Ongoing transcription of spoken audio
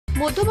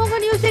মধ্যবঙ্গ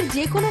নিউজের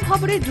যে কোনো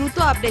খবরের দ্রুত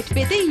আপডেট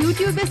পেতে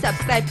ইউটিউবে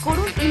সাবস্ক্রাইব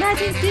করুন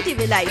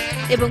ইমাজিনটিভি লাইভ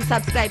এবং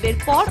সাবস্ক্রাইবের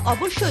পর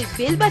অবশ্যই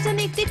বেল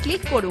বাটনে একটি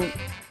ক্লিক করুন।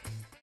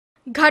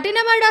 ঘাটে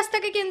নামার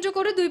রাস্তাকে কেন্দ্র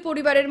করে দুই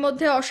পরিবারের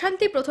মধ্যে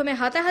অশান্তি, প্রথমে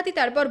হাতাহাতি,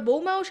 তারপর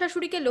বৌমা ও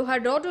শাশুড়িকে লোহার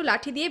রড ও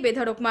লাঠি দিয়ে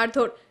বেধড়ক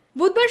মারধর।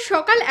 বুধবার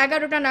সকাল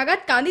 11টা নাগাদ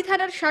কান্দি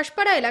থানার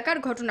শাসপাড়া এলাকার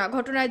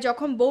ঘটনায়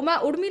জখম বৌমা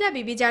উর্মিলা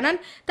বিবি জানান,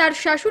 তার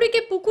শাশুড়িকে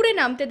পুকুরে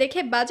নামতে দেখে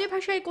বাজে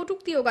ভাষায়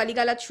কটূক্তি ও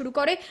গালিগালাজ শুরু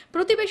করে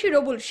প্রতিবেশী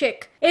রবুল শেখ।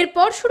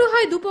 এরপর শুরু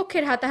হয়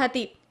দুপক্ষের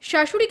হাতাহাতি।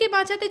 শাশুড়িকে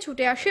বাঁচাতে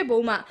ছুটে আসে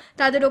বৌমা,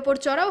 তাদের ওপর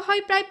চড়াও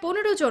হয় প্রায়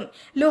 15 জন।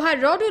 লোহার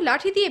রড ও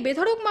লাঠি দিয়ে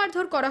বেধড়ক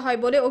মারধর করা হয়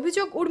বলে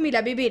অভিযোগ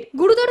উর্মিলা বিবির।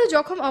 গুরুতর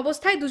জখম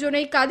অবস্থায়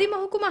দুজনেই কান্দি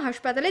মহকুমা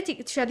হাসপাতালে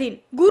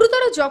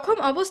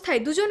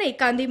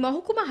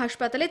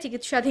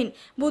চিকিৎসাধীন।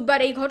 বুধবার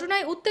এই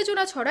ঘটনায়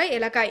উত্তেজনা ছড়ায়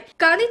এলাকায়।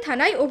 কান্দি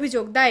থানায়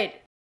অভিযোগ দায়ের।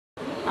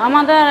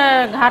 আমাদের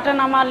ঘাটে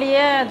নামা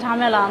নিয়ে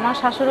ঝামেলা। আমার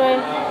শাশুড়ি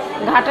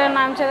ঘাটে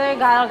নামছে,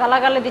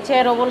 গালাগালি দিচ্ছে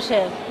রবুল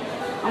শেখ।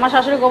 আমার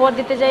শাশুড়ি গোবর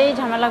দিতে যাই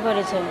ঝামেলা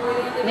করেছে,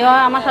 দিয়ে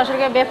আমার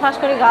শাশুড়িকে বেফাস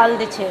করে গাল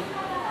দিচ্ছে,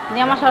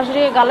 দিয়ে আমার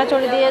শাশুড়িকে গালে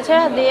চড়ে দিয়েছে,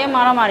 দিয়ে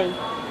মারামারি।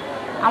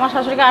 আমার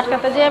শাশুড়িকে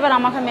আটকাতে যেয়ে এবার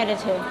আমাকে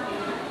মেরেছে।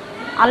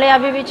 আলিয়া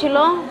বিবি ছিল,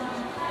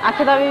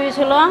 আখিদা বিবি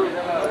ছিল,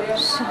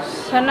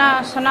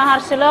 সোনাহার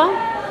ছিল,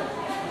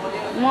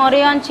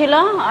 মরিয়ন ছিল,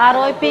 আর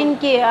ওই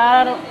পিঙ্কি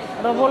আর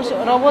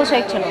রবুল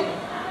শেখ ছিল।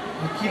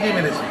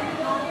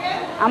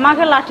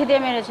 আমাকে লাঠি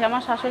দিয়ে মেরেছে।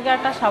 আমার শাশুড়িকে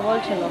একটা শাবল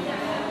ছিল।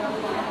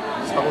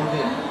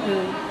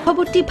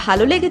 খবরটি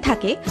ভালো লেগে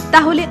থাকে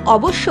তাহলে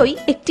অবশ্যই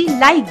একটি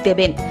লাইক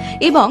দেবেন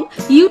এবং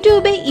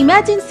ইউটিউবে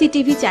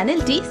ইমাজিনটিভি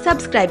চ্যানেলটি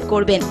সাবস্ক্রাইব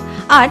করবেন।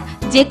 আর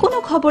যে কোনো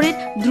খবরের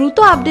দ্রুত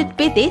আপডেট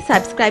পেতে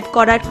সাবস্ক্রাইব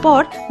করার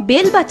পর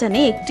বেল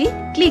বাটনে একটি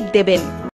ক্লিক দেবেন।